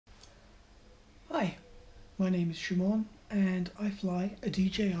My name is Shimon and I fly a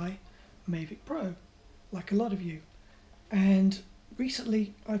DJI Mavic Pro, like a lot of you. And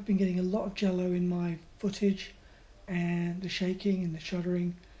recently I've been getting a lot of jello in my footage and the shaking and the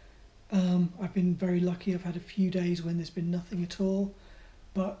shuddering. I've been very lucky. I've had a few days when there's been nothing at all,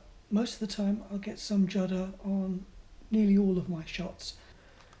 but most of the time I'll get some judder on nearly all of my shots.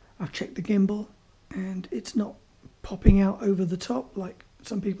 I've checked the gimbal and it's not popping out over the top like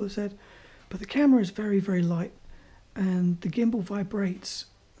some people have said, but the camera is very, very light and the gimbal vibrates,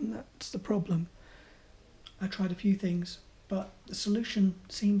 and that's the problem. I tried a few things, but the solution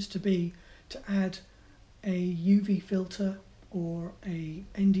seems to be to add a UV filter or a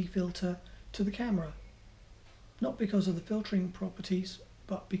ND filter to the camera. Not because of the filtering properties,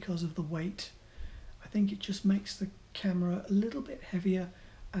 but because of the weight. I think it just makes the camera a little bit heavier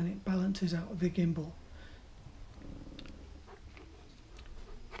and it balances out the gimbal.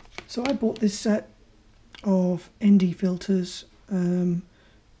 So I bought this set of ND filters on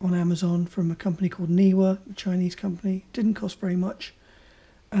Amazon from a company called Niwa, a Chinese company. Didn't cost very much.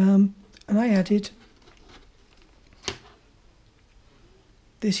 And I added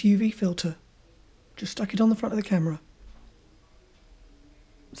this UV filter. Just stuck it on the front of the camera.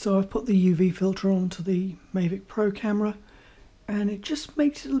 So I've put the UV filter onto the Mavic Pro camera and it just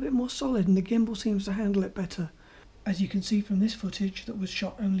makes it a little bit more solid and the gimbal seems to handle it better. As you can see from this footage that was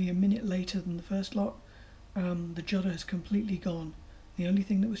shot only a minute later than the first lot, the judder has completely gone. The only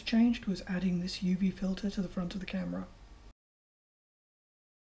thing that was changed was adding this UV filter to the front of the camera.